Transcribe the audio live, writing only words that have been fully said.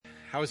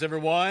How's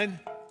everyone?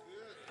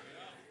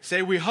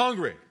 Say we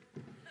hungry.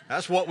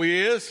 That's what we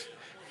is.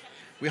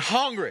 We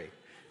hungry.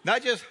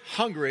 Not just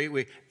hungry,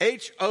 we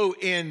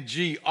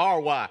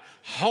Hongry.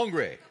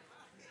 Hungry.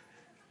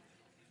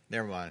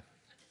 Never mind.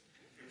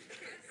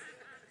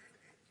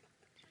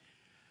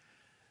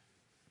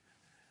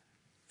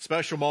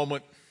 Special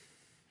moment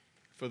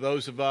for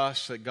those of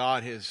us that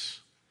God has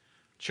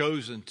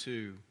chosen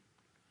to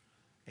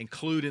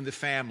include in the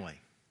family.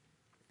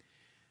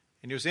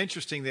 And it was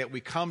interesting that we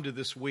come to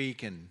this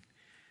week and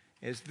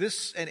as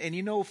this and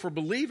you know, for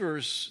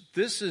believers,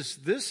 this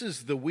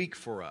is the week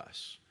for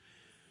us.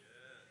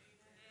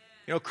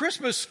 You know,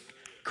 Christmas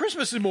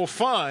is more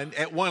fun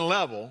at one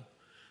level,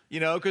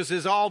 you know, because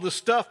there's all the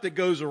stuff that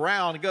goes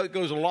around,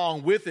 goes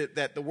along with it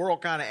that the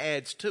world kind of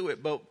adds to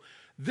it. But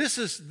this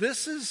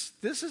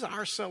is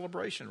our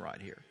celebration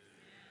right here.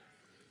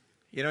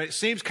 You know, it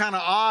seems kind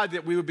of odd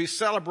that we would be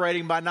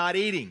celebrating by not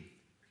eating.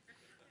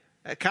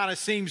 That kind of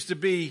seems to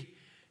be,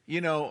 you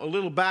know, a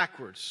little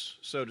backwards,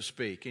 so to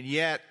speak. And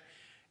yet,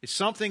 it's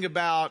something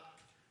about,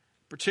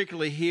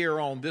 particularly here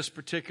on this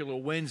particular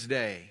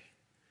Wednesday,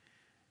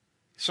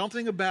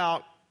 something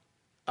about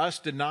us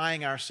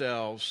denying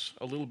ourselves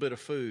a little bit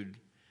of food.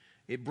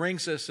 It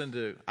brings us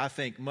into, I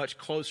think, much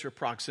closer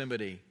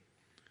proximity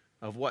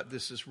of what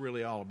this is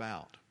really all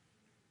about.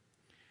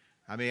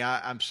 I mean,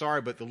 I'm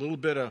sorry, but the little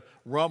bit of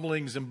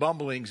rumblings and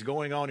bumblings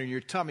going on in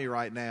your tummy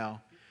right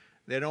now,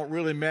 they don't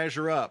really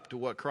measure up to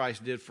what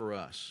Christ did for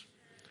us.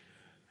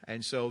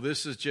 And so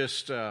this is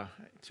just, to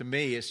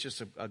me, it's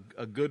just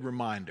a good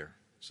reminder,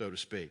 so to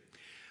speak.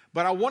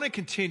 But I want to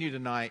continue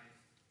tonight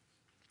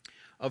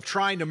of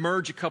trying to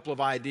merge a couple of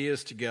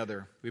ideas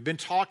together. We've been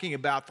talking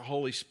about the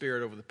Holy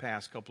Spirit over the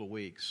past couple of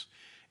weeks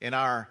in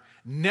our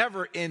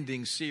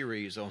never-ending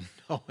series on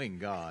knowing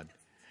God.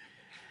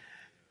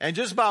 And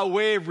just by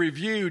way of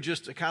review,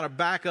 just to kind of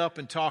back up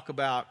and talk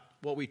about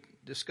what we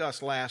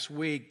discussed last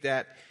week,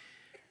 that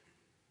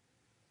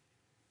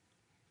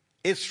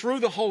it's through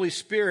the Holy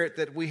Spirit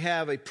that we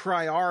have a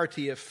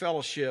priority of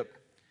fellowship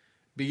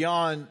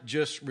beyond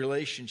just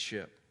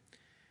relationship.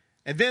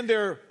 And then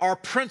there are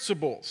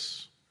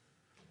principles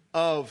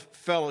of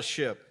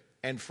fellowship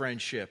and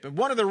friendship. And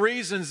one of the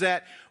reasons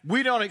that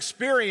we don't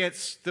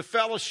experience the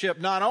fellowship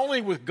not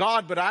only with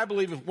God, but I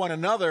believe with one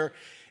another,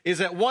 is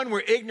that one, we're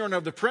ignorant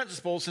of the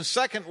principles, and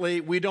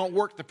secondly, we don't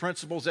work the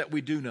principles that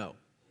we do know.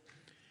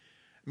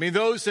 I mean,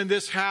 those in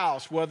this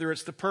house, whether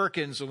it's the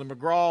Perkins or the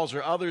McGraws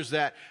or others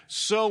that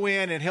sow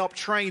in and help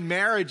train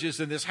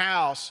marriages in this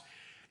house,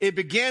 it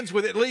begins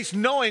with at least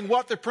knowing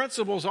what the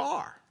principles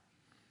are.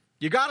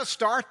 You got to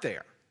start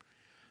there.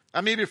 I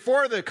mean,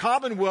 before the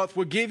Commonwealth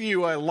would give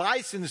you a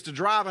license to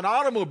drive an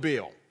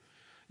automobile,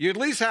 you at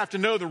least have to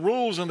know the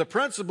rules and the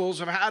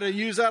principles of how to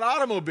use that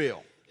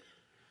automobile,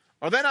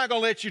 or they're not going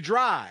to let you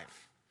drive.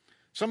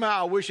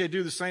 Somehow I wish they'd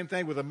do the same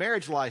thing with a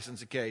marriage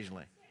license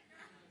occasionally.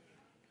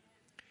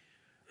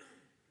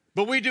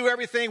 But we do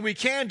everything we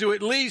can to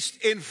at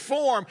least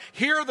inform,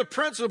 here are the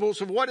principles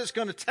of what it's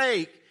going to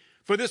take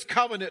for this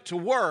covenant to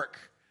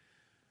work.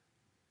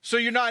 So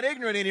you're not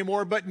ignorant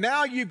anymore, but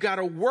now you've got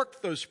to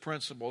work those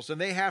principles, and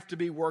they have to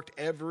be worked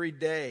every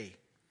day.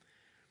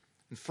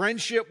 And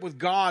friendship with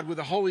God, with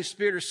the Holy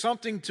Spirit, is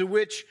something to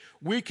which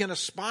we can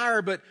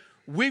aspire, but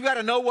we've got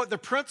to know what the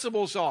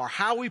principles are,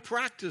 how we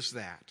practice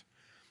that.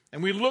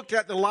 And we looked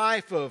at the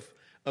life of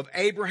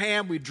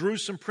Abraham. We drew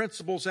some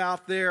principles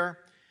out there.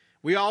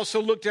 We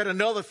also looked at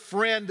another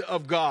friend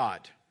of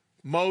God,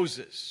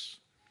 Moses,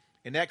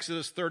 in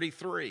Exodus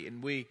 33.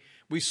 And we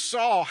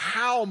saw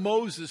how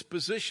Moses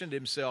positioned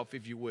himself,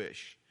 if you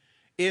wish,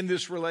 in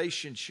this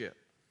relationship.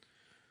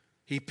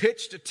 He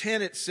pitched a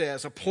tent, it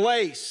says, a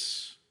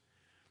place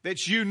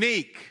that's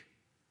unique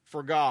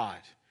for God.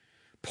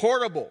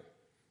 Portable.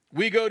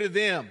 We go to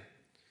them.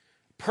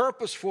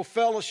 Purposeful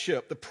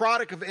fellowship, the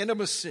product of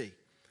intimacy.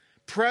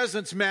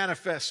 Presence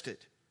manifested.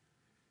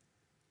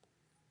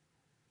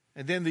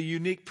 And then the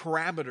unique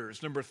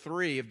parameters, number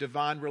 3, of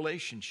divine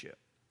relationship.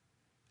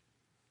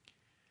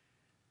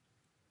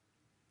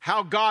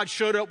 How God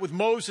showed up with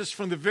Moses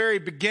from the very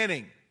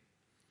beginning.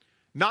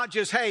 Not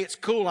just, hey, it's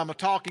cool, I'm a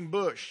talking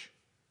bush.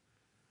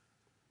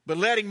 But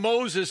letting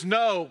Moses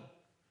know,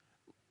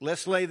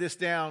 let's lay this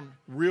down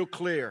real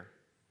clear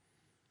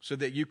so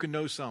that you can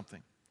know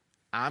something.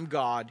 I'm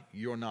God,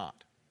 you're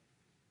not.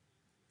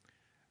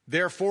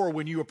 Therefore,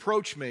 when you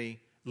approach me,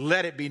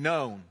 let it be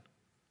known,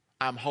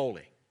 I'm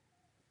holy.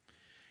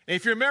 And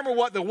if you remember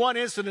what the one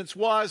incident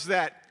was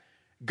that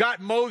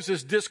got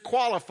Moses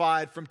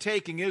disqualified from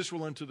taking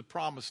Israel into the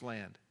promised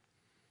land.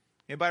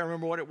 Anybody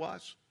remember what it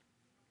was?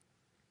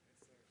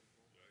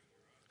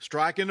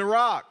 Striking the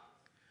rock.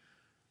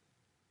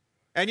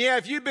 And yeah,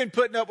 if you'd been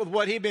putting up with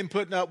what he'd been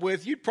putting up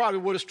with, you probably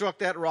would have struck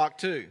that rock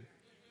too.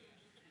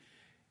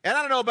 And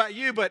I don't know about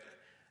you, but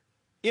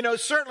you know,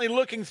 certainly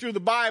looking through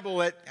the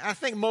Bible, I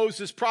think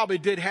Moses probably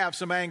did have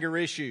some anger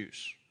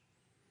issues.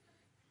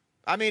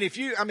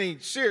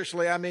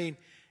 Seriously,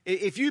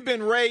 if you've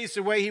been raised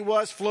the way he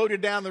was,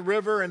 floated down the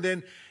river, and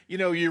then,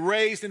 you're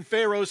raised in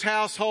Pharaoh's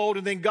household,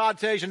 and then God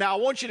tells you, now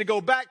I want you to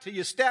go back to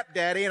your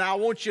stepdaddy, and I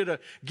want you to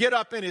get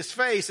up in his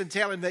face and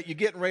tell him that you're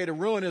getting ready to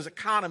ruin his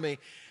economy.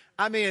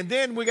 And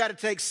then we got to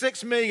take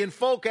 6 million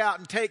folk out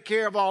and take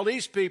care of all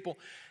these people.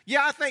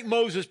 Yeah, I think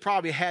Moses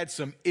probably had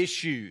some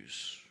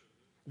issues.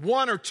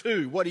 1 or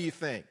 2, what do you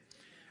think?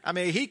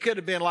 He could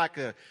have been like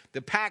the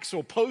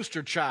Paxil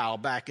poster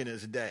child back in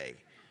his day.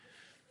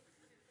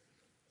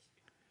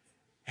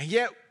 And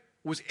yet,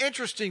 it was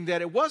interesting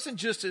that it wasn't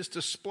just his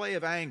display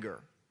of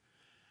anger.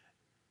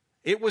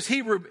 It was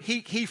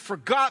he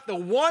forgot the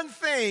one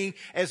thing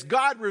as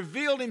God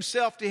revealed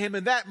himself to him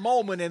in that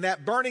moment, in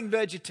that burning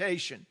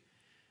vegetation.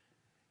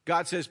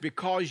 God says,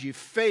 because you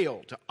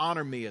failed to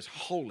honor me as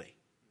holy,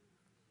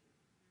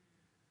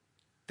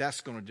 that's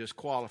going to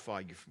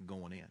disqualify you from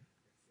going in.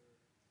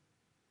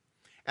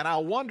 And I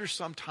wonder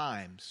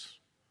sometimes,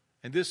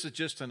 and this is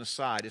just an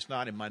aside, it's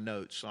not in my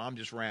notes, so I'm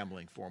just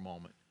rambling for a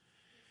moment.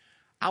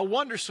 I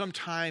wonder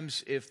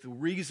sometimes if the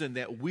reason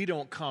that we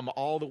don't come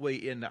all the way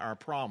into our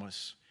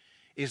promise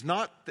is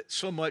not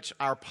so much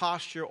our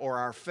posture or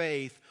our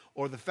faith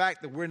or the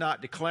fact that we're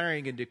not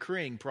declaring and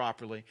decreeing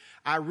properly.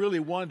 I really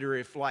wonder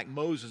if, like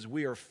Moses,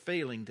 we are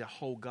failing to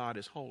hold God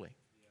as holy.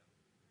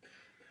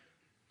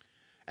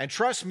 And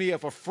trust me,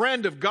 if a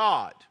friend of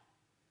God,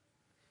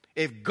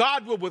 if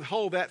God will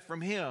withhold that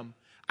from him,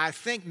 I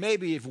think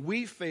maybe if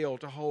we fail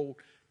to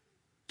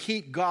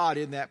keep God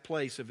in that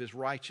place of his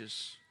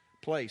righteous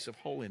place of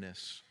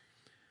holiness,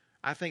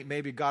 I think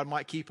maybe God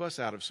might keep us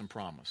out of some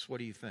promise. What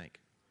do you think?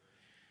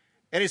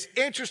 And it's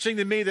interesting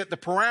to me that the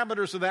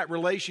parameters of that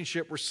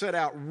relationship were set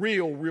out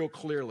real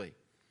clearly.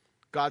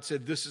 God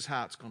said, this is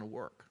how it's going to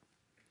work.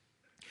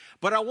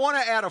 But I want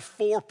to add a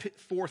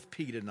fourth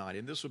P tonight,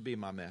 and this would be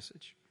my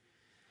message.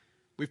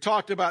 We've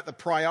talked about the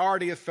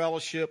priority of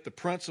fellowship, the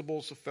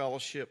principles of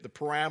fellowship, the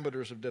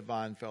parameters of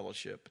divine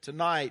fellowship.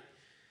 Tonight,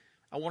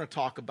 I want to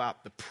talk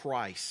about the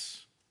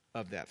price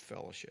of that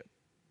fellowship.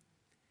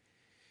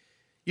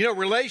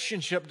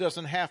 Relationship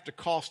doesn't have to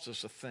cost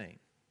us a thing.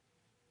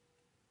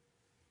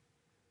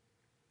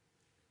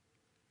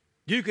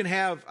 You can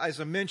have, as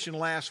I mentioned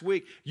last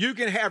week, you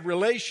can have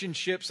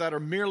relationships that are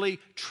merely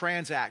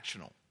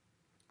transactional.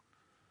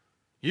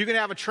 You can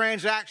have a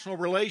transactional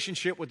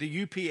relationship with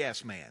the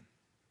UPS man.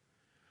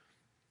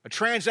 A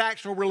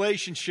transactional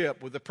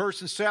relationship with the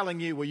person selling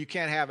you, well, you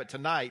can't have it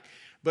tonight,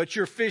 but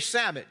your fish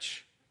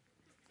sandwich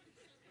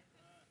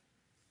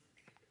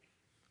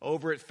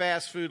over at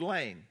Fast Food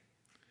Lane.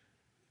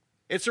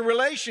 It's a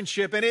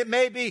relationship, and it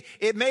may be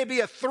a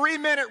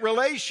 3-minute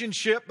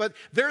relationship, but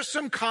there's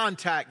some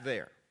contact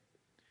there.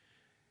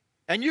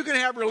 And you can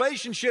have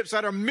relationships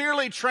that are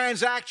merely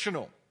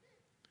transactional.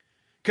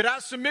 Could I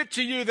submit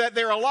to you that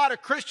there are a lot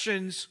of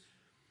Christians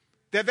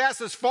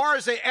that's as far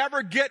as they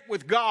ever get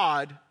with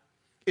God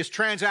is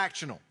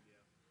transactional.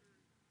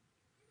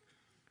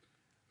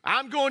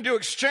 I'm going to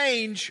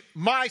exchange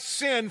my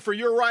sin for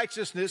your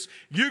righteousness.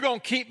 You're going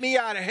to keep me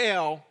out of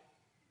hell.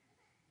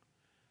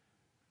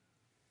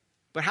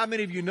 But how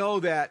many of you know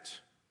that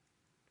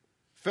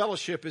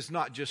fellowship is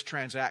not just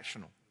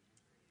transactional?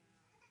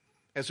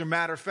 As a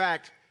matter of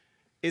fact,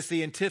 it's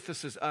the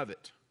antithesis of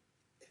it.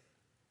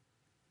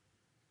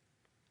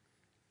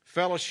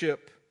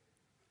 Fellowship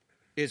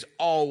is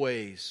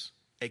always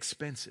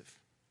expensive.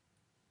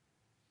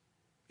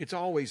 It's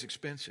always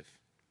expensive.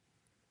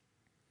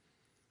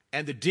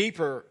 And the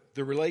deeper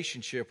the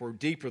relationship, or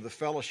deeper the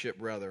fellowship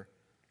rather,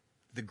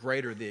 the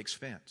greater the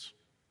expense.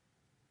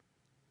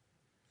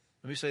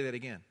 Let me say that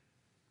again.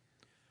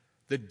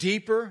 The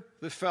deeper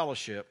the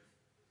fellowship,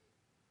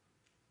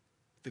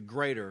 the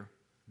greater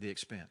the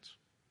expense.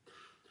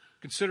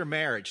 Consider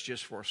marriage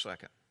just for a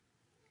second.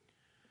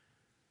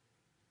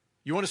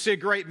 You want to see a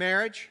great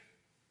marriage?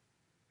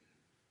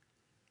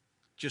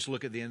 Just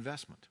look at the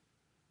investment.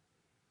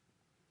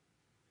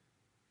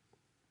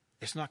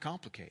 It's not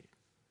complicated.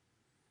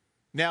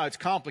 Now, it's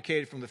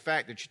complicated from the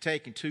fact that you're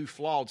taking 2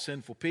 flawed,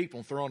 sinful people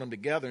and throwing them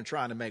together and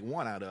trying to make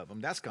one out of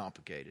them. That's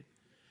complicated.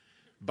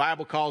 The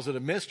Bible calls it a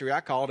mystery. I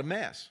call it a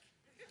mess.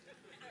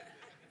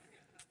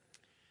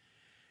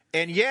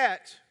 And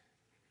yet,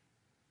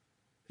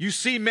 you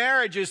see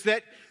marriages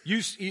that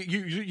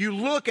you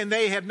look and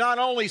they have not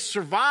only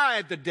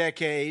survived the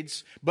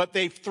decades, but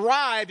they've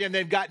thrived and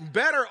they've gotten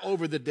better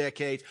over the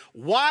decades.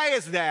 Why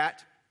is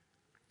that?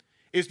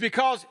 It's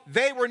because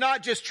they were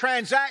not just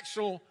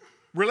transactional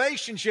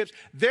relationships.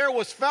 There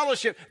was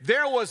fellowship.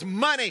 There was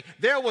money.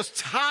 There was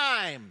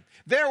time.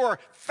 There were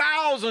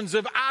thousands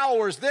of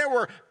hours. There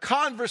were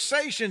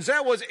conversations.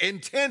 There was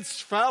intense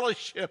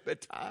fellowship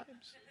at times.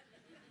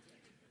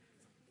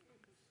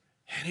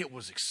 And it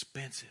was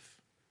expensive.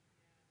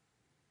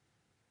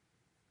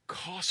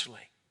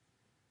 Costly.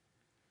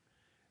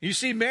 You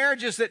see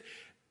marriages that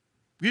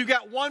you've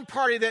got one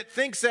party that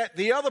thinks that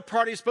the other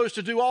party is supposed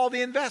to do all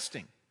the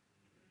investing.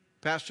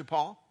 Pastor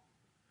Paul?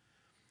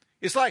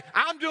 It's like,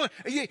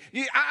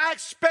 I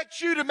expect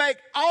you to make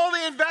all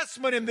the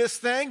investment in this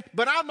thing,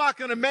 but I'm not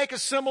going to make a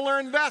similar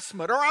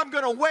investment. Or I'm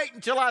going to wait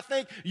until I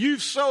think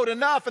you've sowed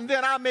enough, and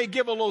then I may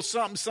give a little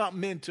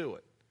something into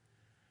it.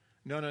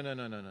 No.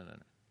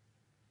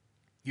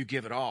 You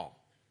give it all.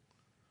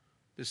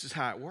 This is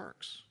how it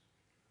works.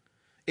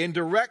 In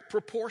direct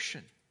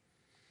proportion,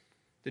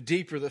 the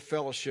deeper the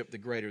fellowship, the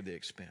greater the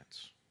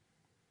expense.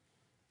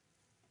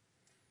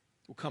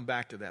 We'll come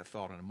back to that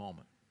thought in a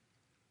moment.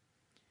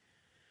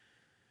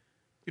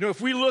 You know,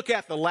 if we look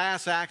at the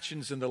last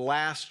actions and the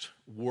last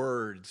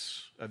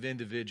words of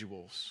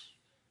individuals,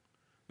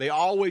 they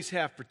always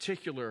have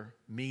particular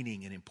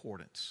meaning and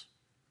importance.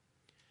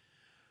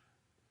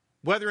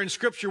 Whether in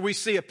Scripture we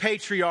see a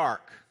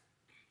patriarch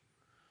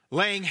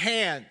laying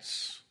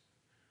hands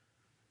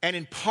and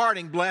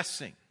imparting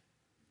blessing,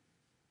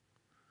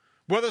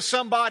 whether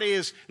somebody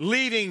is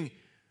leaving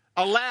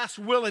a last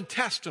will and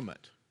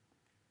testament,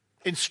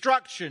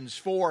 instructions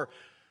for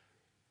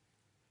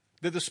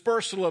the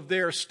dispersal of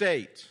their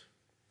estate,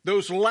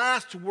 those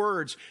last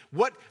words,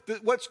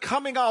 what's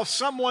coming off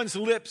someone's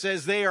lips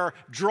as they are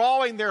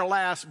drawing their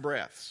last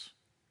breaths,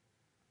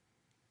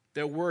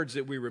 they're words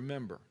that we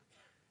remember.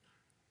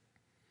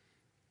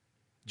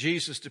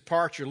 Jesus'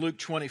 departure, Luke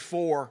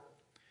 24,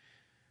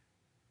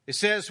 it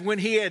says, when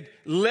he had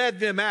led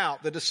them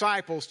out, the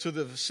disciples, to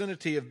the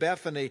vicinity of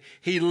Bethany,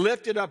 he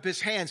lifted up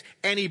his hands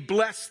and he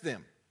blessed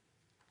them.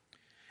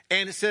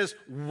 And it says,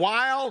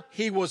 while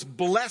he was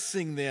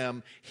blessing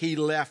them, he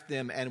left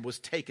them and was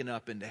taken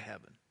up into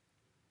heaven.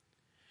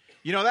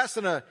 You know, that's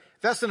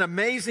an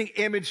amazing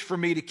image for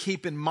me to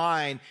keep in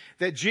mind,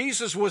 that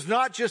Jesus was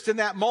not just in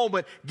that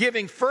moment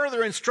giving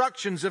further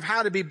instructions of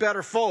how to be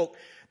better folk.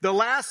 The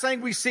last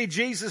thing we see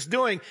Jesus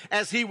doing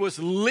as he was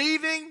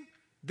leaving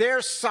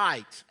their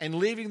sight and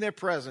leaving their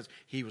presence,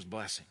 he was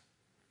blessing.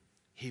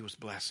 He was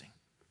blessing.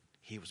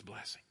 He was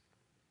blessing.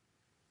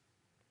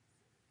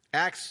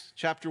 Acts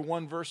chapter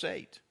 1 verse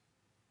 8.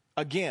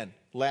 Again,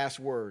 last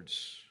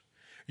words.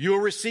 You'll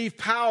receive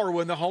power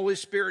when the Holy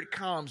Spirit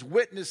comes.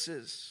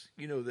 Witnesses,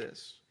 you know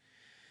this.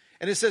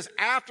 And it says,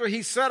 after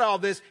he said all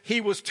this,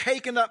 he was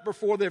taken up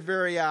before their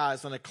very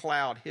eyes, and a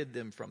cloud hid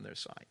them from their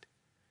sight.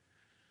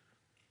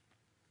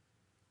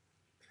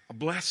 A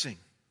blessing.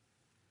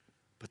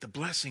 But the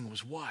blessing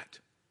was what?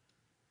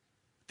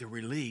 The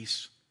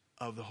release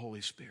of the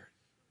Holy Spirit.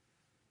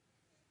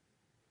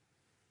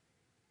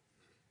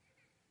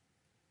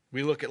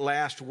 We look at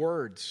last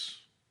words,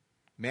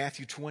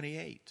 Matthew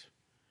 28.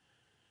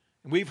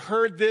 And we've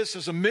heard this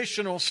as a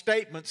missional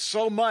statement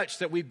so much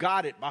that we've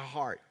got it by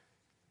heart.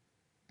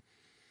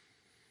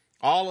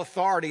 All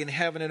authority in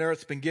heaven and earth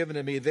has been given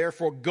to me.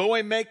 Therefore, go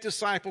and make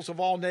disciples of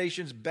all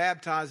nations,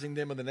 baptizing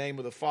them in the name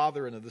of the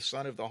Father and of the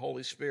Son and of the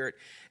Holy Spirit,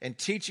 and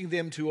teaching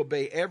them to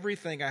obey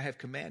everything I have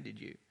commanded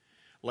you.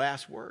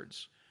 Last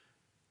words.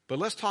 But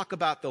let's talk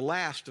about the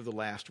last of the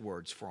last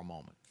words for a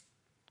moment.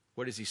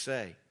 What does he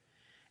say?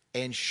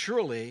 And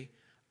surely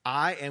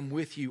I am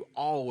with you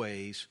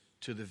always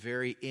to the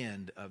very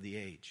end of the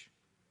age.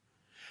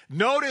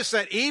 Notice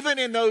that even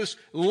in those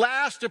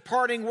last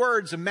departing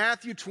words of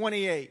Matthew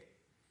 28,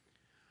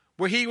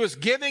 where he was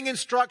giving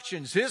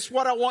instructions, this is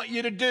what I want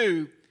you to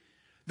do,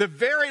 the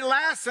very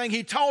last thing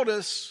he told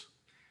us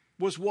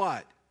was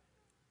what?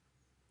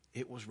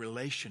 It was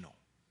relational.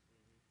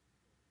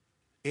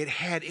 It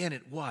had in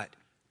it what?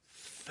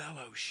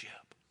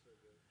 Fellowship.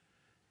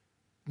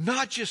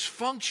 Not just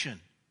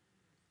function,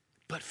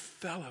 but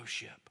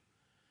fellowship.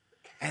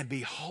 And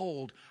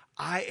behold,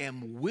 I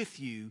am with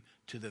you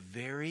to the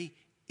very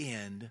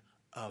end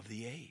of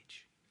the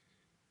age.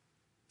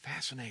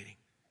 Fascinating.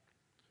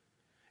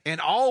 And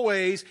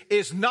always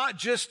is not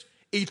just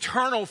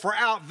eternal for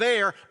out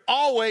there.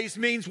 Always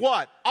means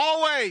what?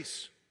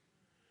 Always.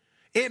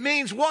 It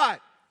means what?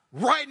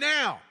 Right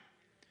now.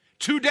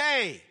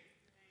 Today.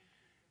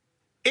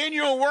 In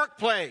your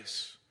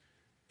workplace.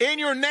 In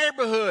your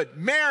neighborhood.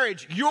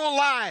 Marriage. Your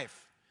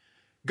life.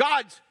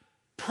 God's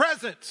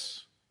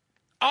presence.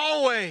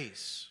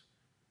 Always.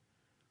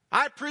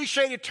 I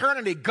appreciate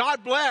eternity.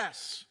 God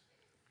bless.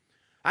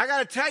 I got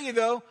to tell you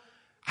though,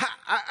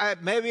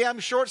 maybe I'm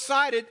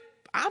short-sighted.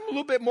 I'm a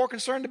little bit more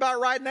concerned about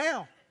right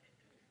now.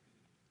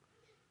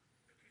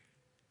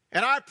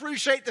 And I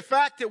appreciate the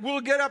fact that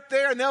we'll get up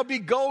there and there'll be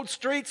gold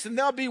streets and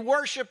there'll be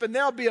worship and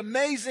there'll be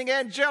amazing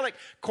angelic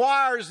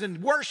choirs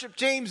and worship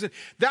teams. And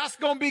that's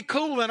going to be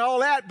cool and all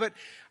that. But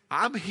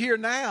I'm here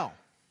now.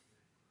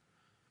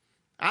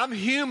 I'm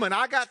human.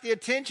 I got the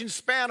attention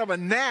span of a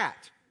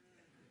gnat.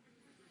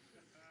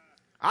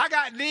 I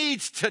got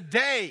needs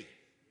today.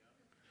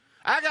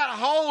 I got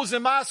holes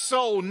in my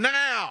soul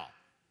now.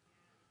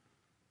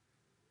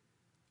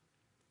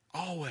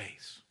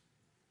 Always.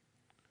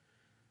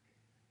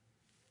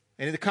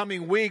 And in the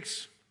coming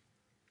weeks,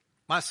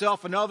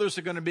 myself and others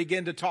are going to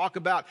begin to talk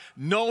about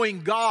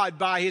knowing God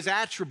by his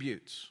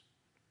attributes.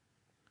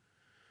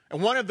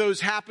 And one of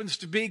those happens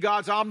to be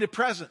God's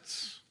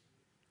omnipresence.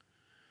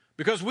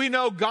 Because we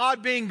know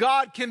God being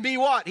God can be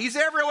what? He's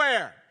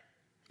everywhere.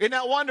 Isn't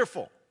that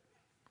wonderful?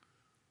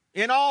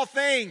 In all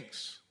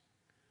things.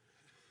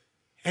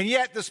 And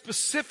yet the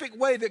specific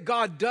way that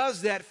God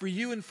does that for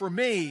you and for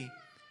me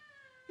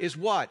is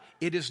what?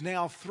 It is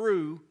now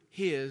through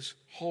his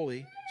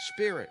Holy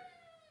Spirit.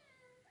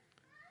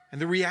 And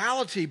the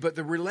reality, but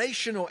the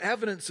relational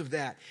evidence of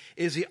that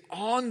is the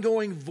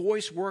ongoing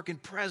voice, work,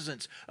 and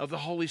presence of the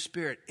Holy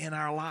Spirit in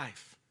our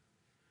life.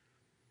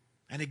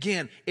 And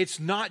again, it's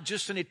not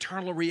just an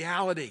eternal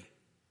reality,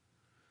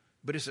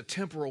 but it's a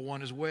temporal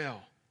one as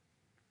well.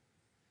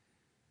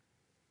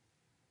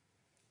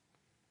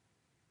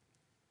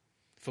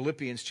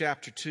 Philippians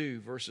chapter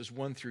 2, verses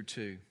 1 through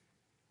 2.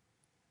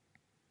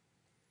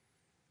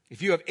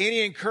 If you have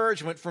any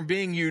encouragement from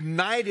being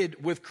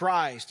united with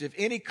Christ, if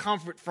any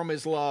comfort from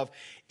His love,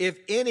 if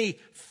any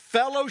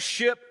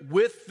fellowship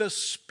with the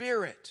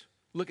Spirit.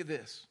 Look at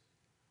this.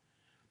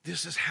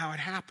 This is how it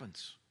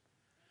happens.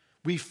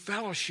 We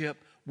fellowship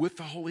with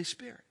the Holy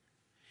Spirit.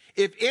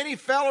 If any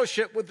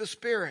fellowship with the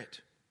Spirit,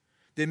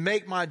 then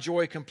make my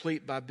joy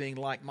complete by being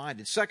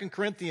like-minded. 2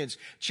 Corinthians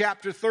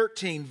chapter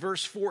 13,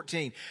 verse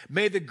 14.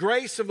 May the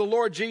grace of the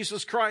Lord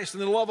Jesus Christ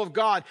and the love of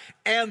God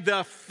and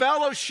the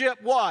fellowship,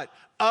 what?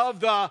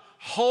 Of the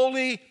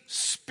Holy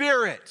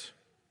Spirit.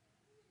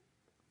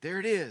 There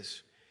it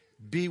is.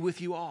 Be with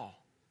you all.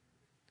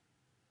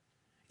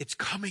 It's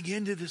coming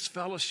into this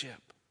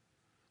fellowship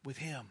with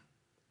Him.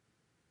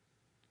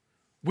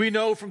 We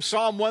know from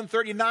Psalm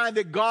 139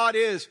 that God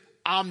is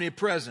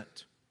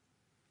omnipresent.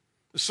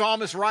 The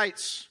psalmist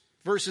writes,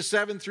 verses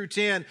 7 through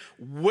 10,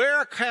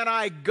 where can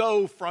I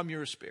go from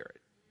your Spirit?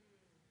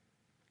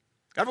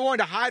 Ever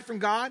wanted to hide from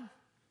God?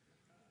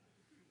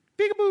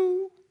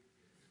 Peekaboo.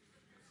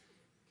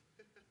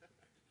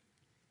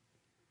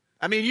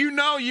 I mean, you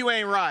know you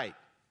ain't right.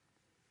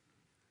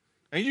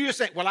 And you just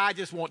say, well, I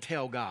just won't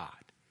tell God.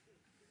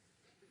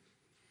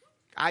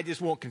 I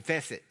just won't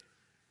confess it.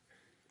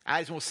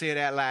 I just won't say it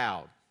out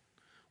loud.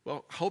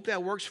 Well, hope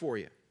that works for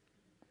you.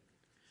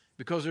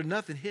 Because there's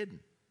nothing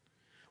hidden.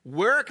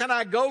 Where can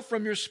I go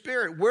from your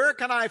Spirit? Where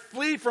can I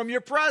flee from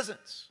your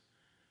presence?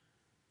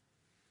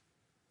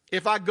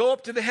 If I go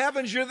up to the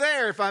heavens, you're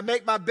there. If I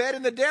make my bed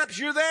in the depths,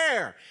 you're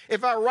there.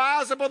 If I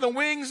rise up on the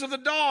wings of the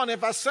dawn,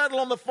 if I settle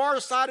on the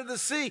far side of the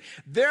sea,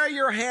 there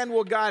your hand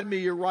will guide me,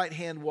 your right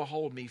hand will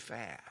hold me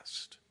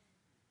fast.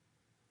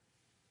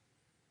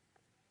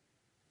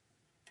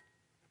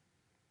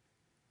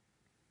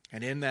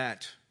 And in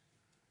that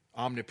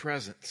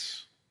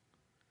omnipresence,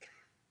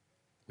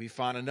 we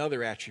find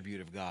another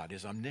attribute of God,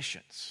 His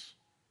omniscience.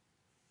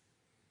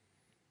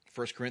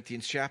 1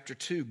 Corinthians chapter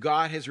 2,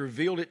 God has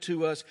revealed it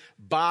to us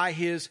by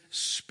His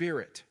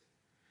Spirit.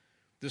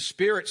 The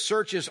Spirit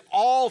searches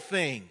all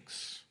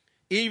things,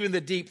 even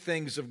the deep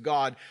things of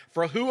God.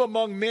 For who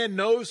among men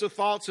knows the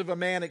thoughts of a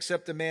man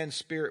except a man's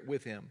spirit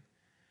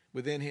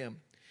within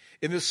him?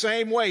 In the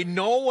same way,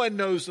 no one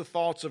knows the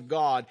thoughts of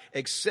God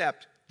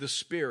except the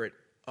Spirit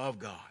of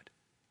God.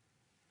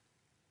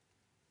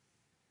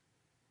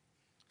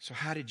 So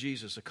how did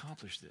Jesus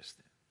accomplish this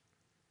then?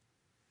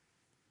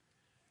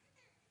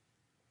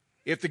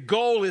 If the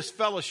goal is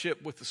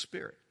fellowship with the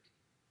Spirit,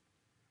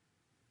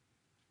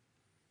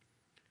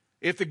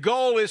 if the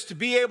goal is to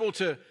be able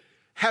to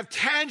have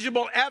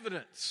tangible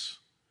evidence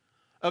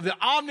of the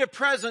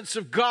omnipresence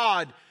of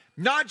God,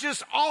 not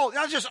just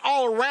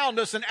all around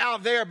us and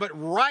out there, but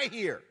right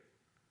here,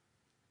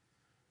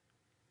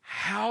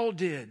 how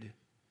did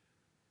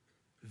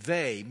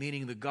they,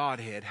 meaning the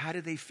Godhead, how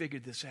did they figure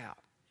this out?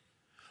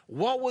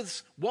 What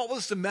was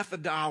the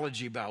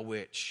methodology by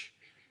which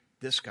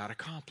this got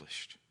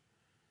accomplished?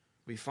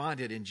 We find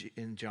it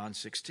in John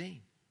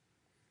 16.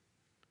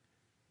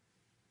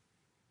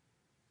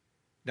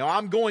 Now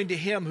I'm going to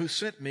Him who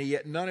sent me,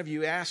 yet none of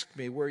you asked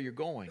me where you're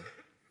going.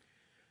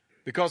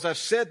 Because I've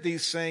said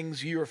these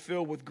things, you are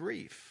filled with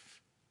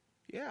grief.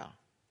 Yeah.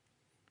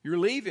 You're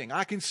leaving.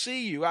 I can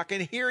see you. I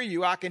can hear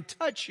you. I can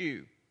touch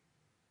you.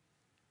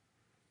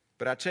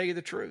 But I tell you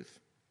the truth.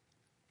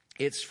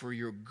 It's for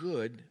your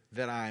good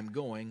that I am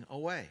going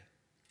away.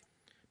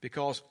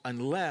 Because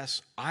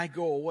unless I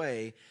go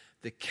away,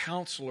 the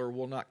Counselor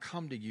will not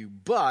come to you.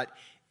 But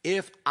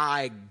if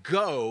I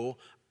go,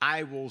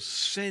 I will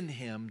send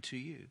Him to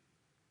you.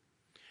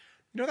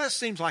 You know, that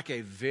seems like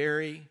a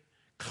very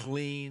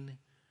clean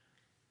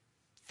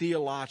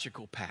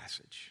theological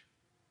passage.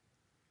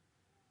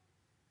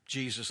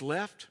 Jesus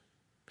left.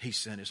 He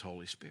sent His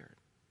Holy Spirit.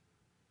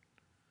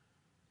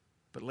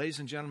 But ladies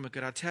and gentlemen,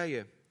 could I tell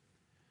you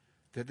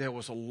that there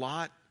was a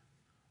lot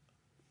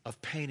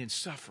of pain and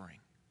suffering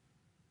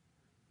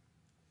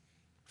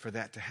for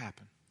that to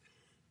happen?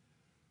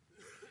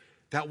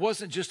 That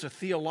wasn't just a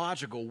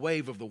theological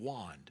wave of the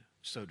wand,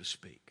 so to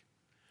speak.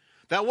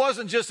 That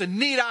wasn't just a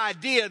neat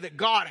idea that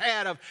God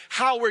had of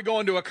how we're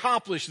going to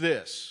accomplish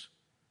this.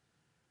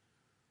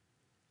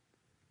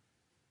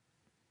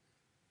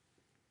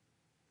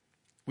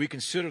 We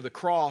consider the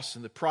cross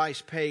and the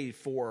price paid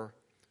for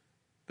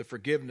the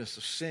forgiveness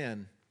of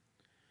sin,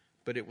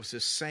 but it was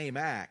this same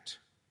act.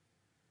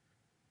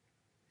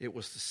 It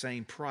was the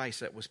same price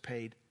that was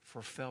paid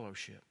for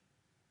fellowship.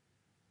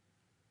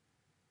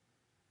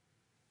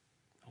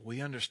 We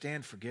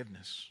understand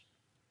forgiveness.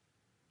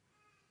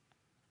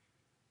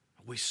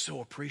 We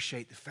so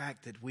appreciate the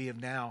fact that we have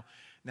now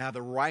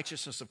the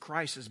righteousness of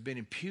Christ has been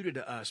imputed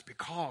to us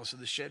because of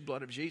the shed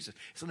blood of Jesus.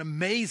 It's an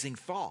amazing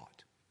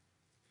thought.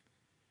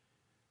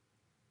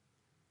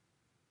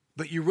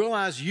 But you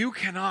realize you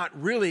can't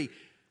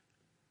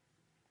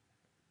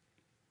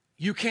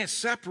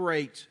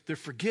separate the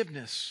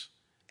forgiveness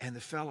and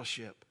the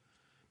fellowship,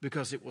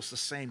 because it was the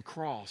same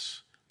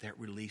cross that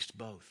released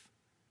both.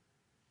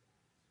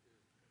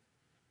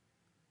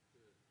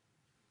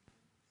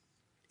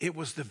 It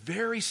was the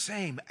very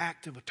same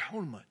act of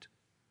atonement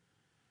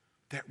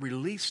that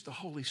released the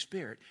Holy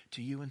Spirit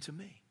to you and to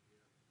me.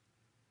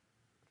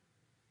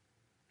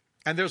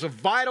 And there's a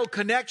vital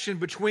connection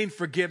between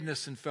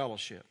forgiveness and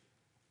fellowship.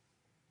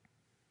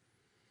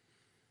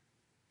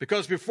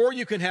 Because before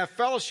you can have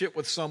fellowship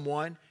with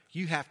someone,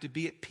 you have to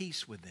be at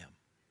peace with them.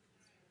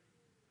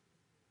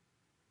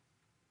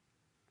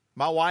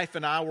 My wife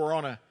and I were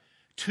on a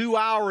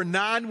 2-hour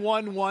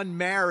 911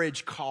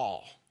 marriage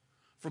call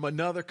from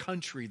another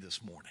country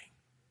this morning.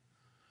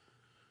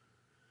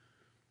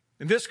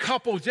 And this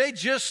couple, they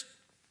just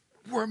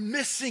were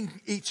missing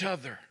each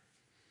other.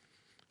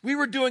 We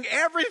were doing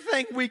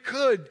everything we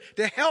could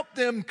to help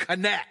them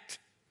connect,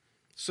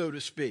 so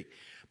to speak.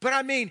 But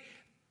I mean,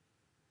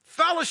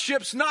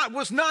 fellowship's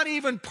was not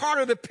even part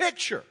of the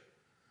picture.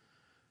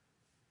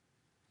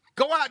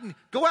 Go out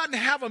and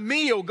have a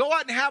meal. Go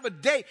out and have a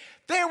date.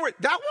 That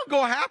wasn't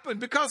going to happen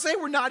because they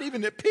were not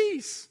even at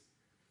peace.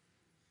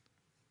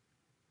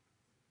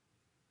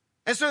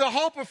 And so the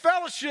hope of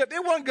fellowship,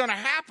 it wasn't going to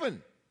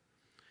happen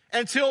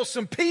until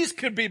some peace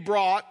could be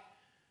brought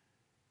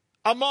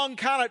among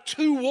kind of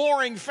two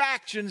warring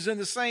factions in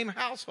the same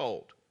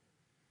household.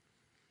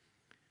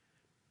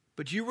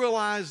 But you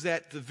realize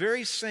that the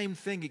very same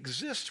thing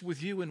exists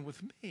with you and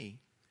with me.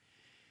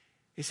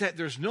 Is that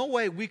there's no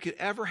way we could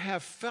ever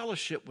have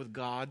fellowship with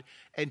God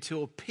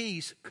until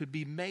peace could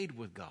be made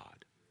with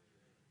God.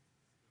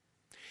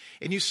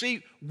 And you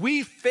see,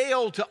 we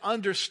fail to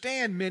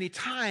understand many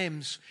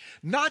times,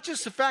 not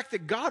just the fact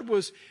that God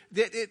was,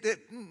 that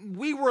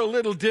we were a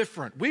little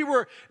different. We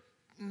were,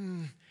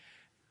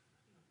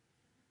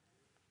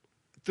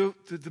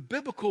 the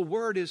biblical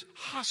word is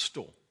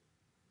hostile.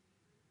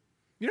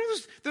 You know,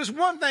 there's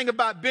one thing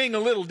about being a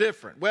little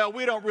different. Well,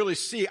 we don't really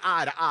see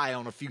eye to eye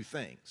on a few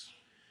things.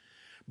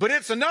 But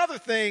it's another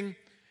thing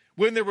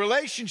when the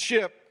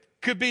relationship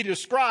could be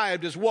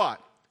described as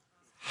what?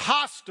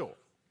 Hostile.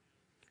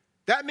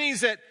 That means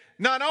that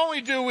not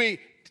only do we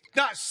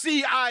not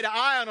see eye to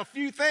eye on a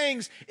few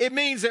things, it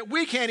means that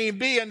we can't even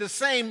be in the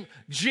same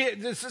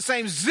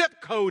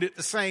zip code at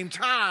the same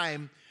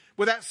time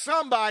without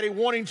somebody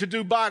wanting to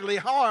do bodily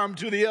harm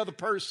to the other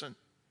person.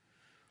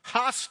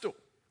 Hostile.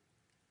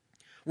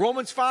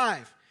 Romans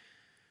 5.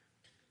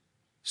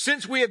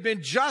 Since we have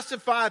been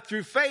justified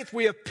through faith,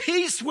 we have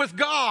peace with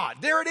God.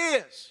 There it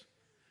is.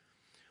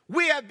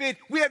 We have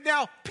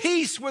now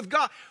peace with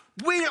God.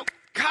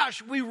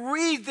 We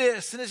read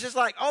this and it's just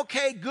like,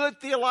 okay, good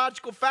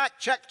theological fact,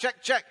 check,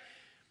 check, check.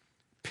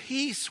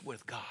 Peace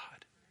with God.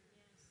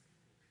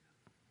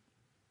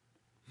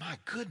 My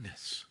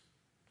goodness.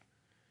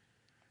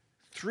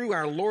 Through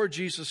our Lord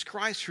Jesus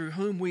Christ, through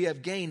whom we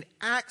have gained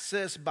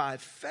access by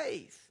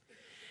faith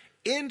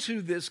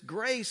into this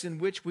grace in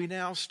which we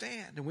now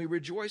stand, and we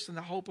rejoice in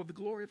the hope of the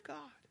glory of God.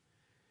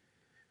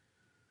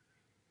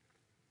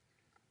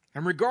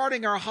 And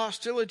regarding our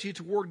hostility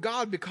toward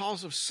God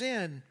because of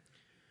sin,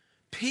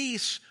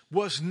 peace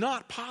was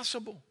not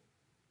possible.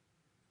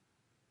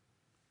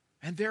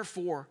 And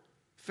therefore,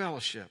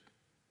 fellowship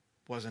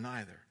wasn't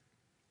either.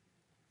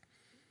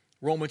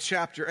 Romans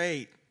chapter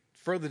 8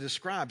 further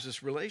describes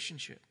this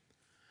relationship.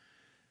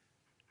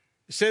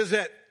 It says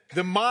that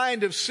the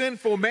mind of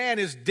sinful man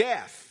is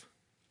death,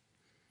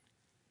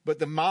 but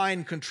the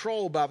mind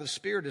controlled by the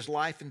Spirit is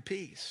life and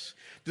peace.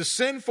 The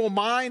sinful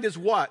mind is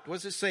what? What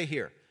does it say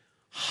here?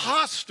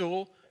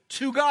 Hostile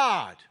to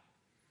God.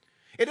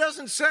 It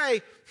doesn't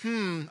say,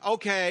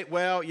 okay,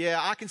 well, yeah,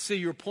 I can see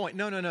your point.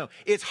 No.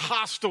 It's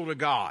hostile to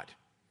God.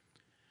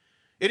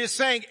 It is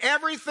saying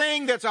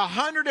everything that's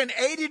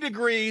 180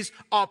 degrees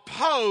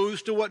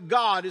opposed to what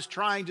God is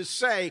trying to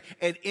say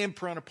and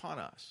imprint upon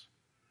us.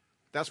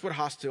 That's what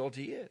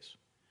hostility is.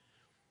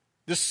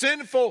 The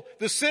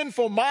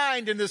sinful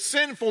mind and the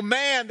sinful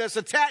man that's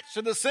attached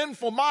to the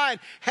sinful mind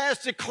has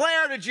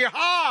declared a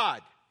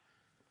jihad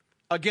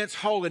against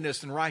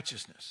holiness and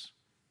righteousness.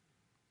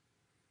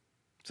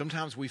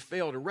 Sometimes we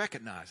fail to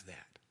recognize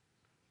that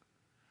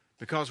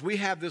because we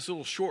have this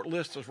little short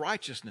list of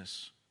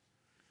righteousness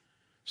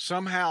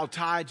somehow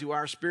tied to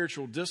our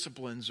spiritual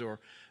disciplines or,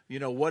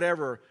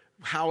 whatever.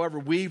 However,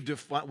 we've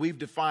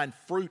defined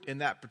fruit in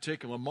that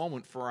particular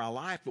moment for our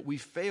life, but we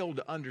fail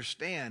to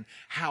understand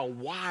how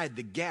wide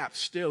the gap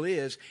still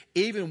is,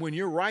 even when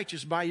you're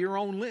righteous by your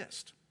own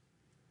list.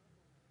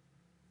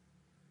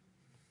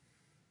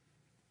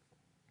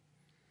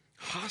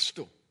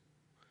 Hostile.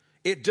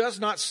 It does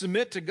not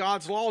submit to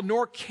God's law,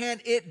 nor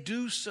can it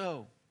do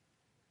so.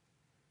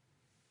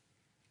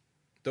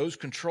 Those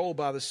controlled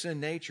by the sin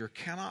nature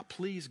cannot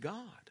please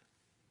God.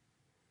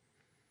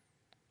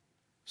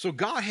 So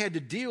God had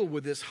to deal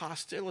with this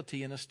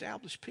hostility and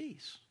establish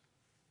peace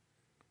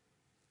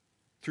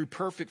through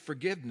perfect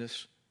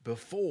forgiveness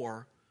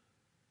before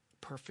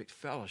perfect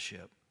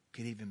fellowship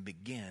could even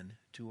begin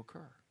to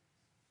occur.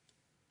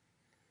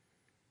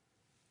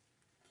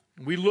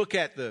 We look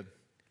at the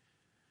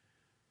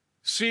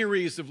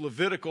series of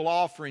Levitical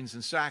offerings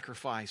and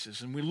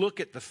sacrifices, and we look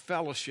at the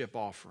fellowship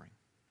offering.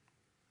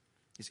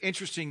 It's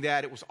interesting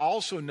that it was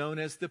also known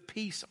as the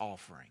peace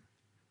offering.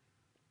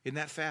 Isn't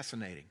that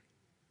fascinating?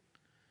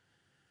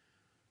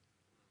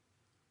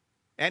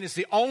 And it's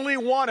the only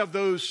one of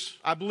those,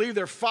 I believe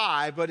there are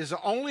 5, but it's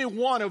the only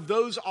one of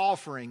those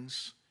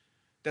offerings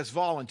that's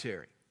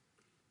voluntary.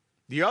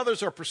 The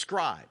others are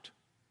prescribed,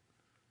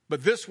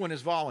 but this one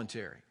is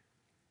voluntary.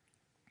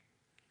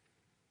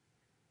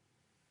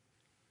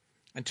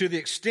 And to the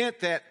extent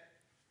that,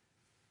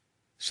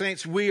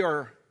 saints, we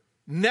are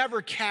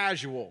never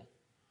casual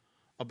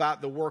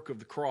about the work of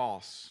the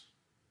cross,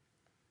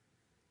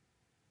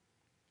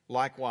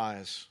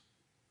 likewise,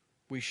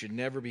 we should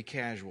never be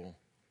casual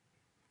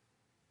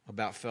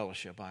about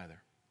fellowship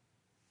either.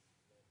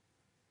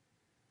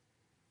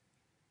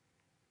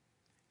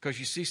 Because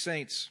you see,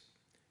 saints,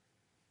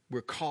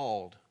 we're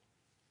called,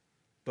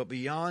 but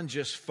beyond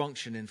just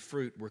function and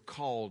fruit, we're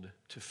called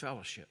to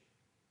fellowship.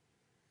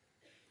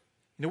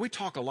 You know, we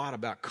talk a lot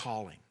about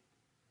calling.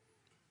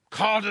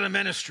 Call to the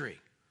ministry.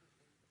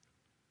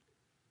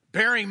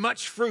 Bearing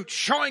much fruit,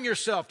 showing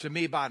yourself to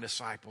me by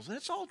disciples. And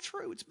it's all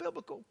true. It's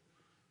biblical.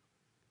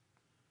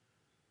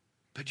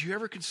 But do you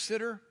ever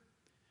consider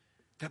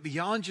that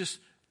beyond just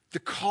the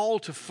call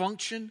to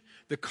function,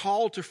 the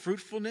call to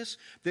fruitfulness,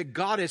 that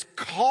God has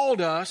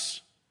called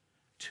us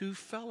to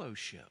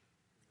fellowship?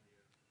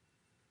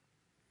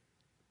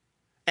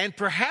 And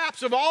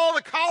perhaps of all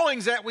the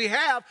callings that we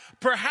have,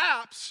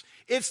 perhaps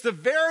it's the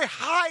very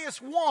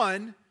highest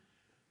one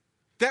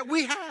that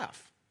we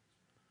have.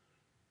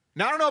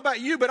 Now, I don't know about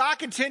you, but I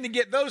can tend to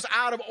get those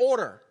out of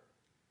order.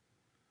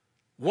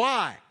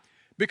 Why?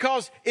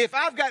 Because if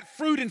I've got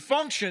fruit and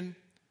function,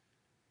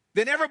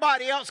 then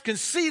everybody else can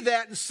see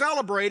that and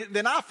celebrate it,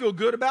 then I feel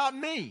good about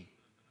me.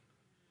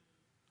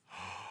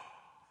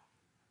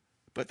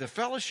 But the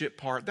fellowship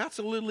part, that's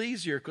a little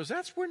easier because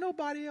that's where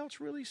nobody else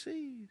really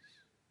sees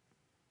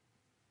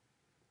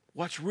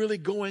what's really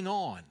going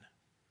on,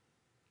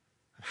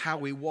 how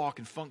we walk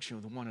and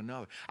function with one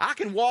another. I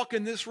can walk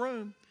in this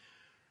room.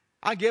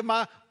 I give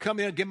my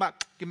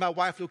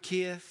wife a little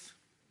kiss,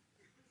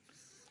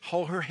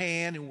 hold her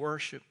hand and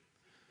worship.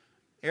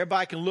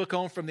 Everybody can look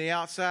on from the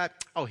outside.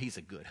 Oh, he's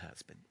a good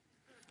husband.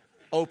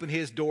 Open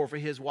his door for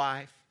his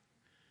wife.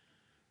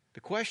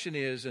 The question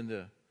is, in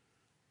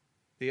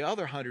the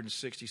other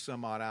 160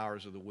 some odd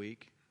hours of the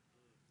week,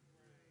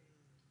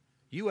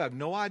 you have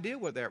no idea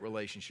what that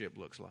relationship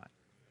looks like.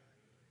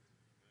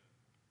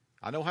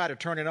 I know how to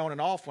turn it on and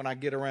off when I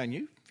get around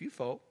you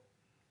folk.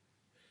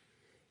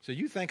 So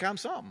you think I'm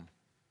something.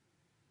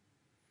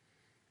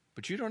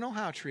 But you don't know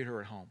how I treat her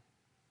at home.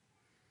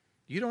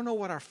 You don't know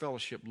what our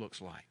fellowship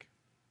looks like.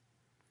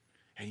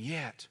 And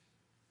yet,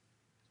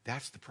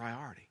 that's the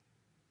priority.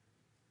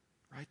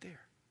 Right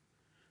there.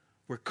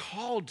 We're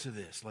called to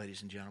this,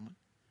 ladies and gentlemen.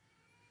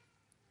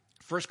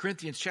 1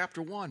 Corinthians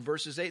chapter 1,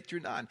 verses 8 through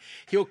 9.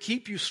 He'll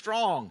keep you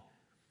strong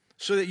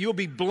so that you'll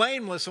be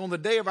blameless on the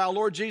day of our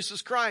Lord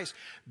Jesus Christ.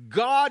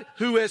 God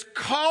who has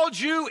called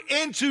you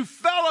into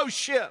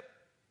fellowship.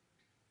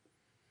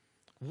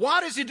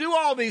 Why does he do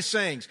all these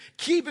things?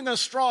 Keeping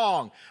us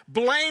strong,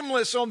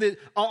 blameless on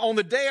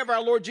the day of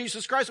our Lord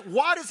Jesus Christ.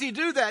 Why does he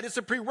do that? It's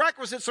a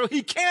prerequisite so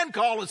he can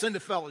call us into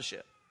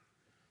fellowship.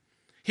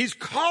 He's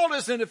called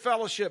us into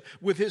fellowship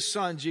with his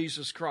Son,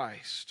 Jesus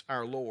Christ.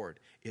 Our Lord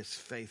is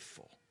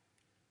faithful.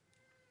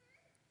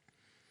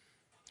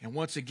 And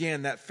once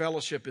again, that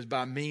fellowship is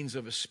by means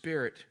of a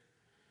Spirit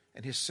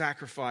and his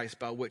sacrifice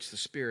by which the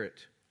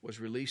Spirit was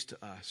released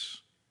to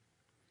us.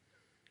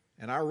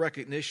 And our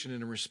recognition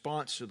and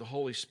response to the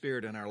Holy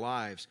Spirit in our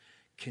lives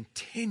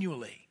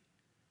continually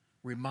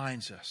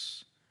reminds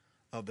us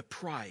of the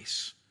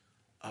price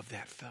of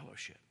that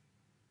fellowship.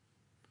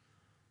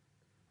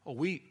 Oh,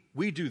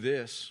 we do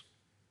this,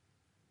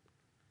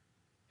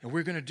 and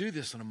we're going to do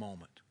this in a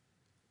moment.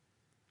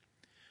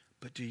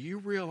 But do you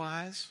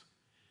realize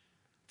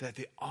that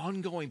the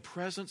ongoing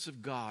presence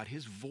of God,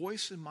 his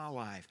voice in my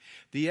life,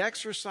 the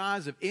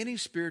exercise of any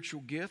spiritual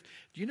gift,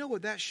 do you know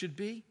what that should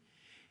be?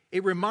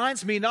 It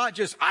reminds me not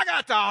just, I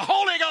got the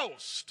Holy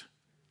Ghost.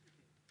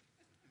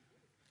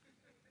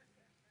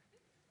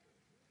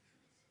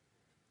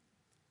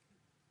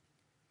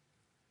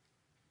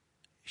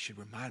 It should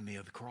remind me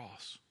of the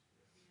cross.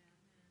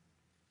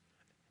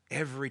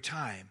 Every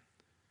time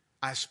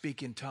I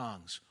speak in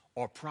tongues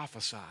or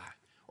prophesy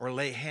or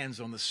lay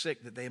hands on the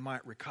sick that they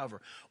might recover,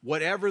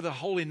 whatever the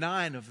holy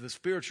nine of the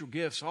spiritual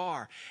gifts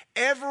are,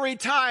 every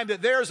time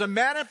that there's a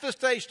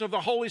manifestation of the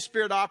Holy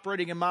Spirit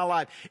operating in my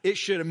life, it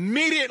should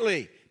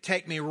immediately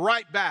take me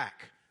right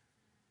back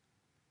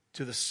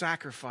to the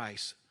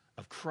sacrifice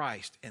of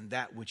Christ and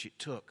that which it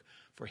took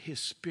for his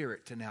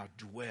Spirit to now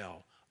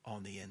dwell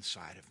on the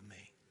inside of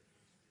me.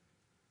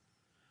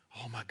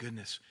 Oh my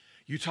goodness.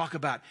 You talk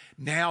about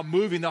now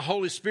moving the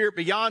Holy Spirit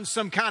beyond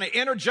some kind of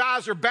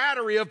energizer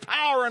battery of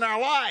power in our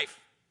life.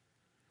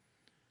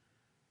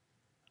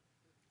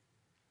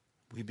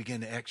 We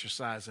begin to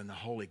exercise in the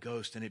Holy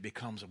Ghost and it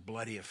becomes a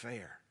bloody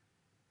affair.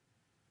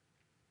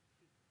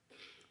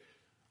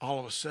 all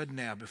of a sudden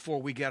now,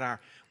 before we get our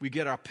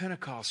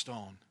Pentecost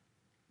on,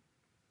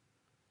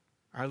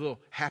 our little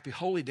happy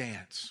holy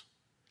dance,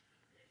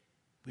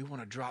 we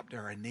want to drop to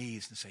our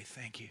knees and say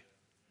thank you.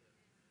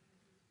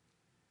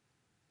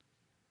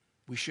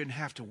 We shouldn't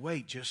have to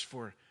wait just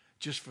for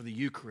the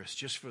Eucharist,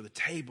 just for the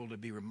table to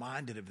be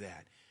reminded of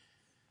that.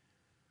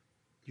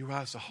 You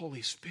realize the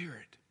Holy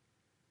Spirit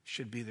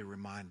should be the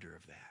reminder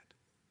of that.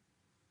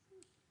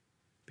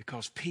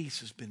 Because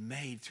peace has been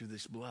made through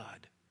this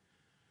blood.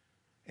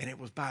 And it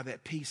was by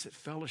that peace that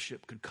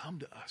fellowship could come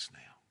to us now.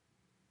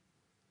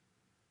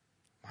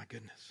 My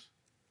goodness.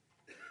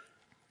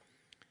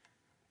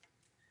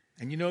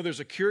 And you know, there's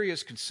a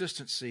curious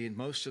consistency in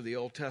most of the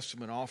Old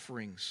Testament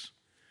offerings,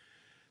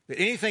 that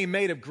anything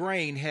made of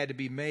grain had to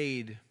be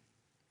made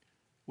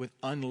with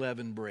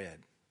unleavened bread.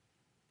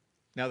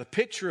 Now, the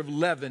picture of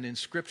leaven in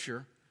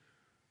Scripture,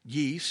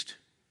 yeast,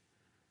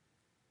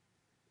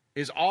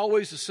 is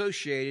always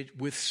associated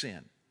with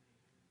sin.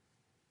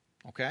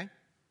 Okay?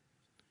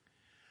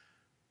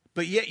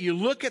 But yet you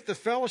look at the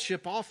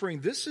fellowship offering,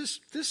 this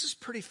is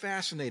pretty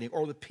fascinating,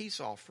 or the peace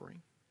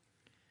offering.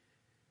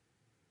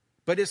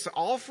 But it's the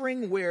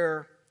offering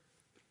where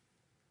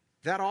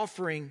that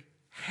offering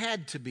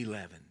had to be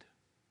leavened.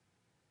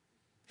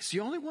 It's the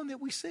only one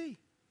that we see.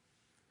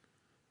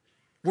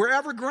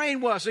 Wherever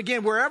grain was,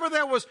 again, wherever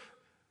there was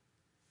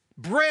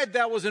bread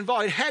that was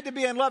involved, it had to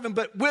be unleavened,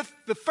 but with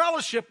the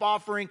fellowship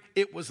offering,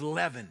 it was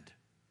leavened.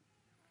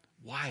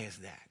 Why is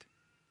that?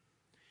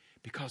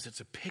 Because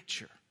it's a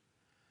picture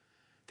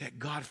that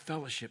God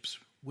fellowships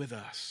with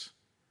us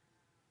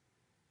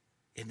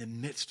in the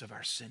midst of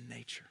our sin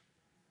nature.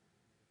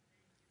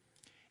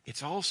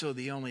 It's also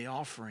the only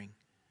offering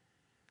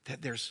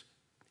that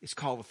it's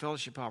called a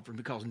fellowship offering,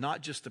 because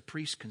not just the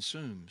priest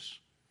consumes,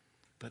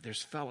 but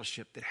there's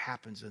fellowship that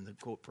happens in the,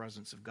 quote,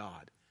 presence of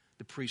God.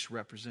 The priest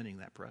representing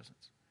that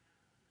presence.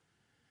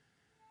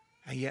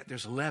 And yet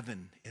there's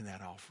leaven in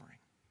that offering.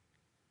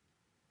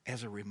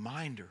 As a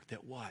reminder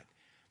that what?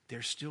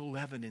 There's still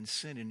leaven in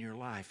sin in your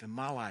life, in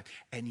my life.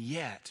 And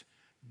yet,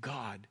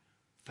 God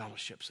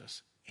fellowships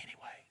us anyway.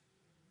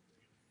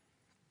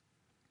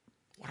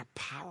 What a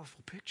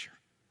powerful picture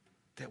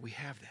that we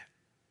have that.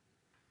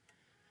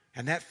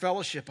 And that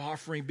fellowship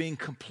offering being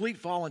complete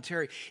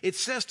voluntary, it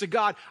says to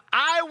God,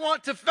 I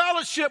want to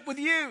fellowship with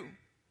you.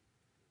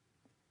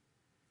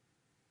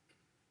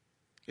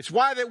 It's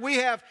why that we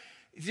have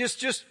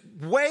just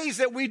ways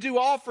that we do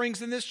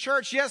offerings in this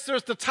church. Yes,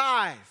 there's the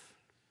tithe.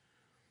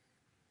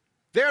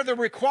 They're the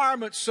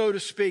requirements, so to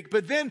speak.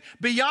 But then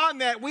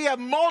beyond that, we have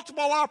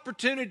multiple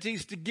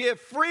opportunities to give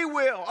free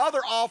will,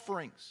 other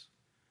offerings.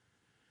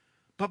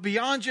 But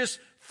beyond just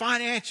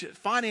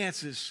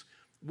finances,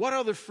 what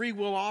other free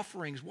will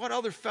offerings, what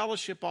other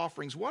fellowship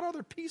offerings, what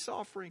other peace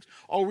offerings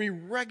are we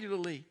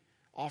regularly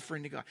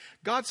offering to God?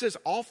 God says,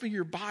 offer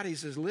your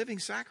bodies as living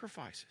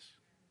sacrifices.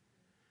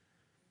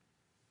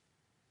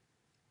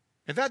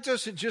 And that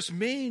doesn't just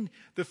mean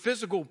the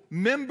physical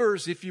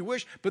members, if you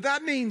wish, but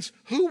that means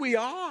who we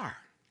are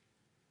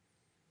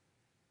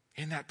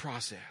in that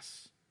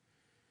process.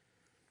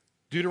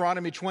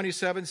 Deuteronomy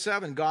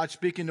 27:7, God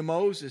speaking to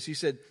Moses, he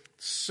said,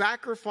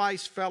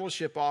 sacrifice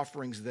fellowship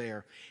offerings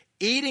there,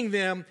 eating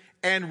them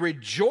and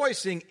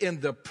rejoicing in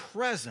the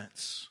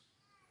presence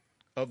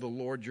of the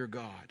Lord your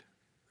God.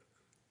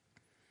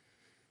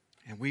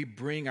 And we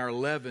bring our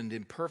leavened,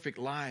 imperfect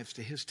lives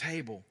to his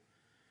table,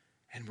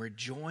 and we're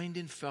joined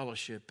in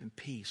fellowship and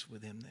peace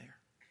with him there.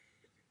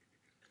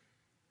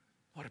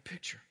 What a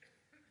picture.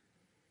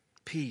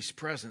 Peace,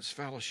 presence,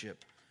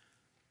 fellowship.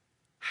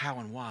 How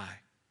and why?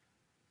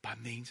 By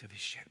means of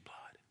his shed blood.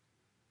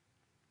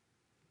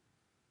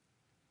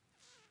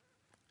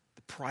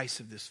 The price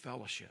of this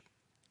fellowship.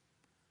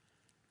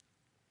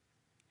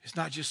 It's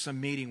not just some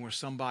meeting where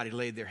somebody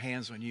laid their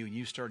hands on you and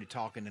you started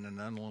talking in an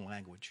unknown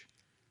language.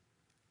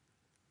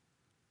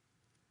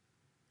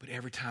 But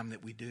every time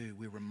that we do,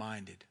 we're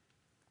reminded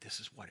this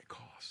is what it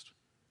cost.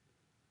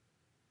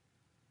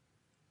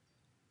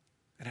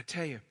 And I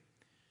tell you,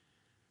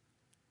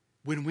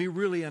 when we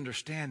really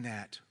understand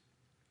that,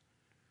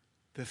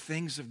 the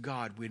things of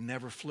God we're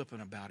never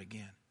flippant about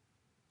again.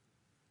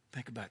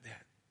 Think about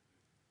that.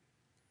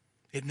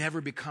 It never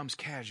becomes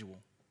casual.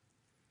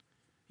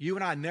 You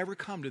and I never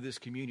come to this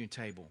communion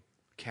table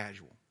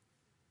casual.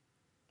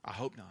 I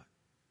hope not.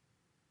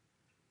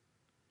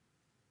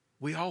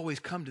 We always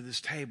come to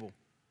this table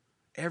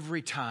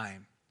every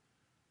time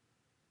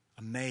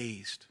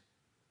amazed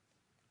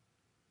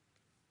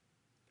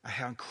at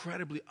how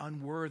incredibly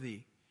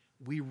unworthy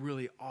we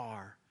really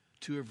are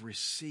to have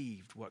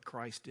received what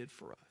Christ did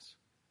for us.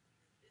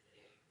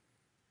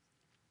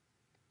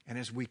 And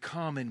as we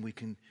come and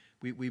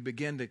we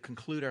begin to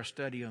conclude our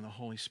study on the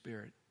Holy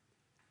Spirit,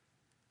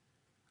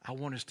 I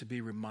want us to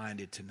be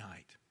reminded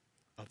tonight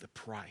of the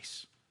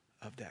price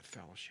of that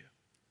fellowship.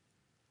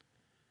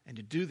 And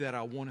to do that,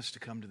 I want us to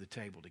come to the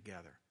table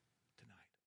together.